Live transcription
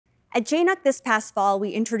At JNUC this past fall,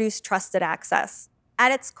 we introduced Trusted Access.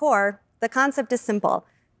 At its core, the concept is simple.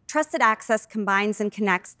 Trusted Access combines and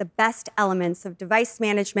connects the best elements of device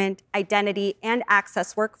management, identity, and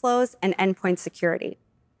access workflows and endpoint security.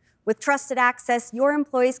 With Trusted Access, your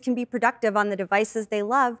employees can be productive on the devices they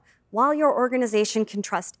love, while your organization can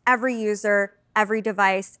trust every user, every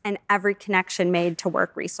device, and every connection made to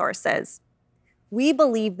work resources. We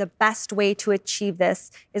believe the best way to achieve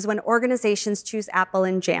this is when organizations choose Apple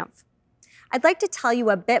and Jamf. I'd like to tell you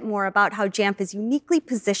a bit more about how Jamf is uniquely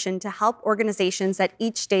positioned to help organizations at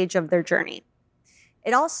each stage of their journey.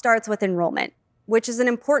 It all starts with enrollment, which is an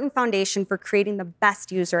important foundation for creating the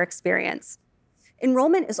best user experience.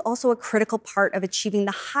 Enrollment is also a critical part of achieving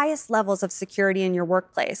the highest levels of security in your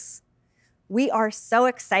workplace. We are so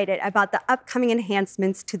excited about the upcoming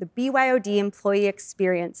enhancements to the BYOD employee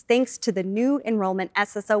experience thanks to the new enrollment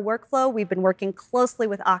SSO workflow we've been working closely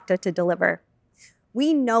with Okta to deliver.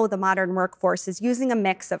 We know the modern workforce is using a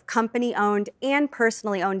mix of company-owned and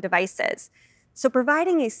personally owned devices. So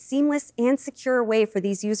providing a seamless and secure way for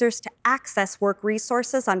these users to access work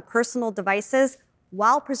resources on personal devices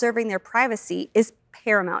while preserving their privacy is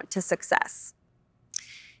paramount to success.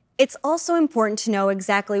 It's also important to know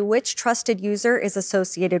exactly which trusted user is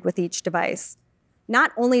associated with each device.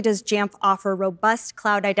 Not only does Jamf offer robust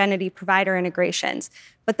cloud identity provider integrations,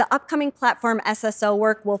 but the upcoming platform SSO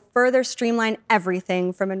work will further streamline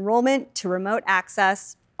everything from enrollment to remote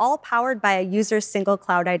access, all powered by a user's single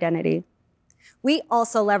cloud identity. We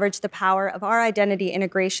also leverage the power of our identity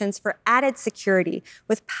integrations for added security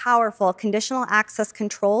with powerful conditional access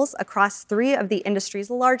controls across 3 of the industry's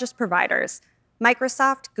largest providers: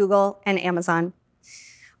 Microsoft, Google, and Amazon.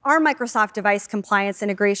 Our Microsoft device compliance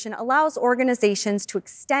integration allows organizations to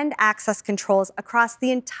extend access controls across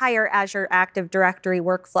the entire Azure Active Directory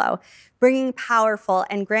workflow, bringing powerful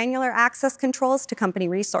and granular access controls to company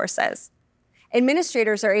resources.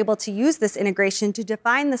 Administrators are able to use this integration to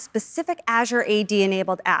define the specific Azure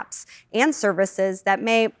AD-enabled apps and services that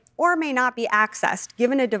may or may not be accessed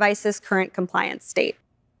given a device's current compliance state.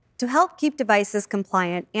 To help keep devices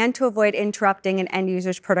compliant and to avoid interrupting an end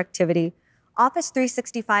user's productivity, Office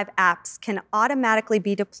 365 apps can automatically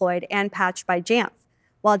be deployed and patched by Jamf,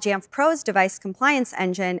 while Jamf Pro's device compliance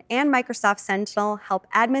engine and Microsoft Sentinel help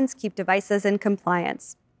admins keep devices in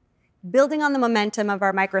compliance. Building on the momentum of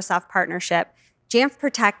our Microsoft partnership, Jamf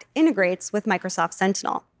Protect integrates with Microsoft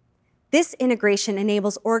Sentinel. This integration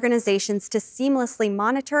enables organizations to seamlessly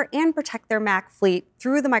monitor and protect their Mac fleet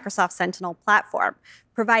through the Microsoft Sentinel platform,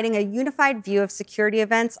 providing a unified view of security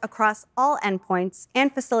events across all endpoints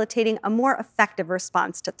and facilitating a more effective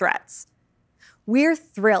response to threats. We're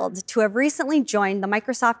thrilled to have recently joined the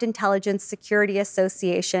Microsoft Intelligence Security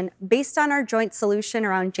Association based on our joint solution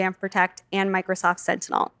around Jamf Protect and Microsoft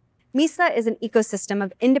Sentinel. MISA is an ecosystem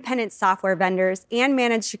of independent software vendors and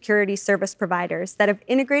managed security service providers that have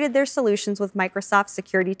integrated their solutions with Microsoft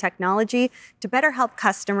security technology to better help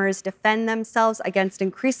customers defend themselves against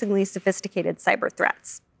increasingly sophisticated cyber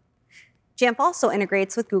threats. Jamf also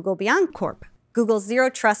integrates with Google Beyond Corp, Google's Zero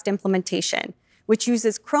Trust implementation, which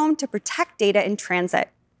uses Chrome to protect data in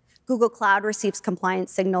transit. Google Cloud receives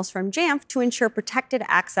compliance signals from Jamf to ensure protected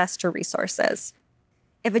access to resources.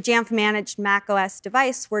 If a Jamf-managed macOS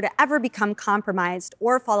device were to ever become compromised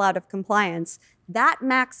or fall out of compliance, that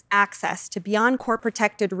Mac's access to Beyond Core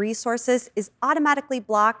protected resources is automatically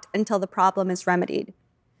blocked until the problem is remedied.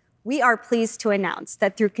 We are pleased to announce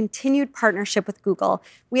that through continued partnership with Google,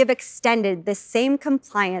 we have extended this same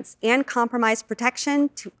compliance and compromise protection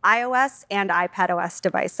to iOS and iPadOS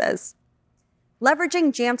devices.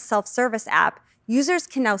 Leveraging Jamf's self-service app, users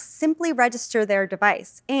can now simply register their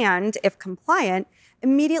device and, if compliant,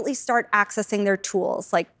 immediately start accessing their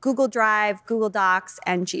tools like Google Drive, Google Docs,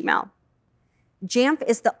 and Gmail. Jamf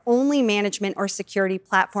is the only management or security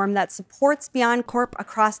platform that supports Beyond Corp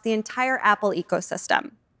across the entire Apple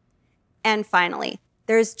ecosystem. And finally,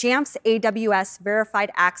 there's Jamf's AWS Verified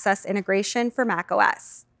Access integration for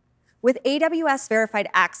macOS. With AWS Verified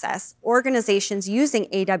Access, organizations using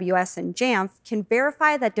AWS and Jamf can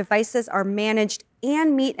verify that devices are managed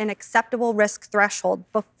and meet an acceptable risk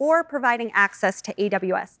threshold before providing access to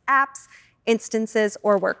AWS apps, instances,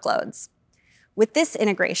 or workloads. With this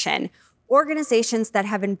integration, organizations that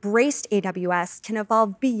have embraced AWS can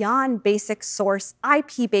evolve beyond basic source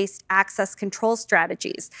IP-based access control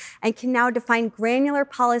strategies and can now define granular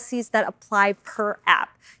policies that apply per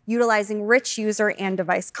app, utilizing rich user and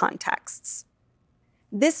device contexts.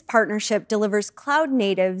 This partnership delivers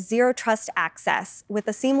cloud-native Zero Trust access with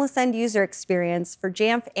a seamless end-user experience for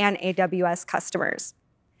Jamf and AWS customers.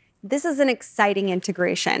 This is an exciting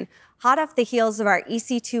integration, hot off the heels of our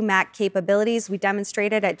EC2 Mac capabilities we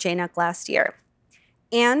demonstrated at JNUC last year.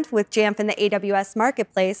 And with Jamf in the AWS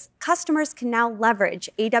Marketplace, customers can now leverage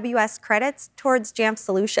AWS credits towards Jamf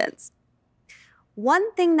solutions.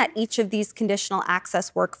 One thing that each of these conditional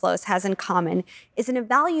access workflows has in common is an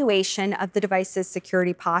evaluation of the device's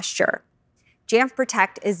security posture. Jamf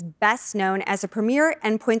Protect is best known as a premier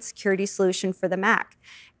endpoint security solution for the Mac,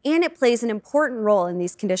 and it plays an important role in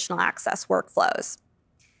these conditional access workflows.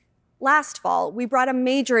 Last fall, we brought a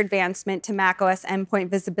major advancement to macOS endpoint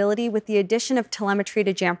visibility with the addition of telemetry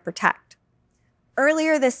to Jamf Protect.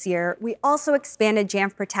 Earlier this year, we also expanded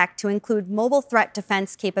Jamf Protect to include mobile threat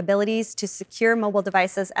defense capabilities to secure mobile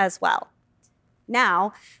devices as well.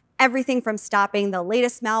 Now, everything from stopping the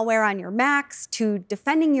latest malware on your Macs to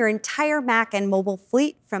defending your entire Mac and mobile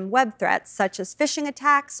fleet from web threats such as phishing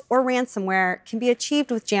attacks or ransomware can be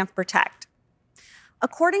achieved with Jamf Protect.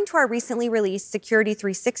 According to our recently released Security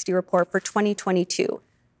 360 report for 2022,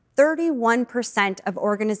 31% of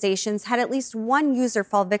organizations had at least one user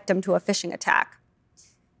fall victim to a phishing attack.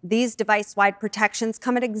 These device-wide protections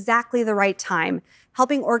come at exactly the right time,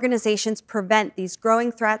 helping organizations prevent these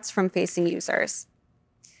growing threats from facing users.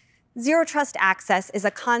 Zero Trust Access is a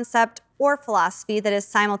concept or philosophy that is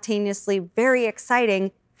simultaneously very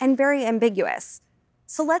exciting and very ambiguous.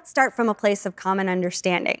 So let's start from a place of common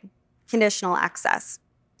understanding: conditional access.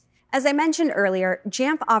 As I mentioned earlier,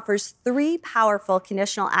 Jamf offers 3 powerful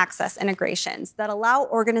conditional access integrations that allow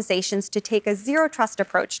organizations to take a zero trust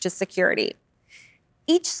approach to security.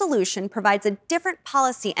 Each solution provides a different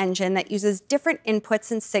policy engine that uses different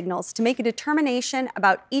inputs and signals to make a determination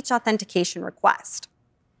about each authentication request.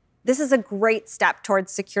 This is a great step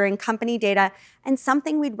towards securing company data and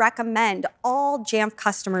something we'd recommend all Jamf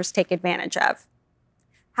customers take advantage of.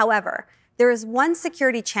 However, there is one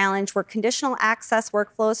security challenge where conditional access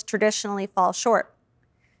workflows traditionally fall short.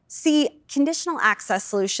 See, conditional access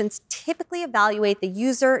solutions typically evaluate the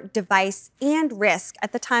user, device, and risk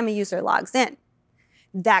at the time a user logs in.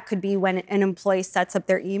 That could be when an employee sets up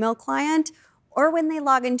their email client or when they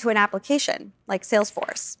log into an application, like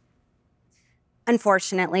Salesforce.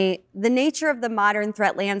 Unfortunately, the nature of the modern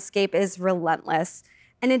threat landscape is relentless,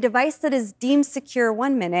 and a device that is deemed secure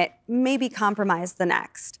one minute may be compromised the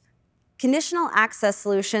next. Conditional access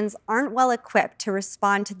solutions aren't well equipped to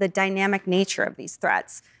respond to the dynamic nature of these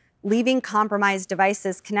threats, leaving compromised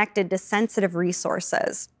devices connected to sensitive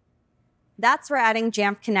resources. That's where adding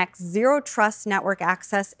Jamf Connect's Zero Trust Network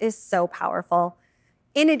Access is so powerful.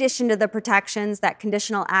 In addition to the protections that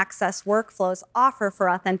conditional access workflows offer for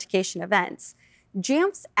authentication events,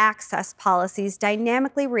 Jamf's access policies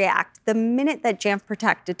dynamically react the minute that Jamf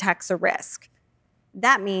Protect detects a risk.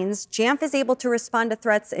 That means Jamf is able to respond to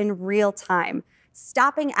threats in real time,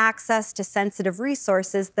 stopping access to sensitive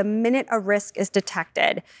resources the minute a risk is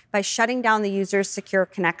detected by shutting down the user's secure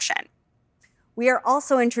connection. We are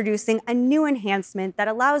also introducing a new enhancement that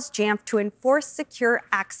allows Jamf to enforce secure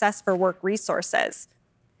access for work resources.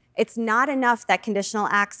 It's not enough that conditional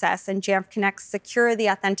access and Jamf Connect secure the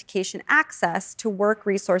authentication access to work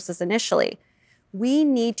resources initially. We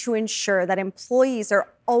need to ensure that employees are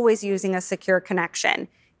always using a secure connection,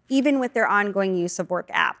 even with their ongoing use of work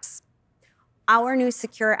apps. Our new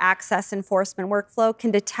secure access enforcement workflow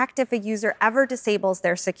can detect if a user ever disables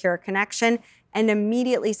their secure connection and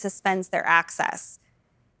immediately suspends their access.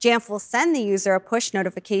 Jamf will send the user a push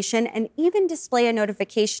notification and even display a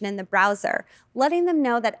notification in the browser, letting them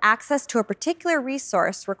know that access to a particular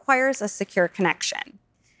resource requires a secure connection.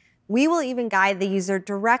 We will even guide the user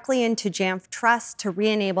directly into Jamf Trust to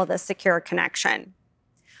re-enable the secure connection.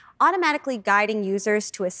 Automatically guiding users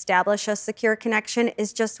to establish a secure connection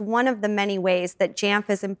is just one of the many ways that Jamf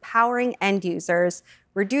is empowering end users,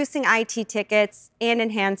 reducing IT tickets, and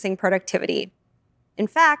enhancing productivity. In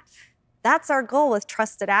fact, that's our goal with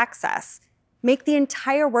Trusted Access. Make the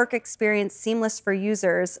entire work experience seamless for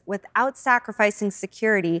users without sacrificing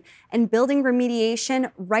security and building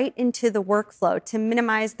remediation right into the workflow to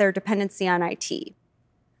minimize their dependency on IT.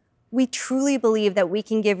 We truly believe that we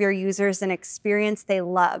can give your users an experience they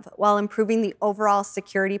love while improving the overall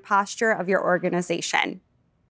security posture of your organization.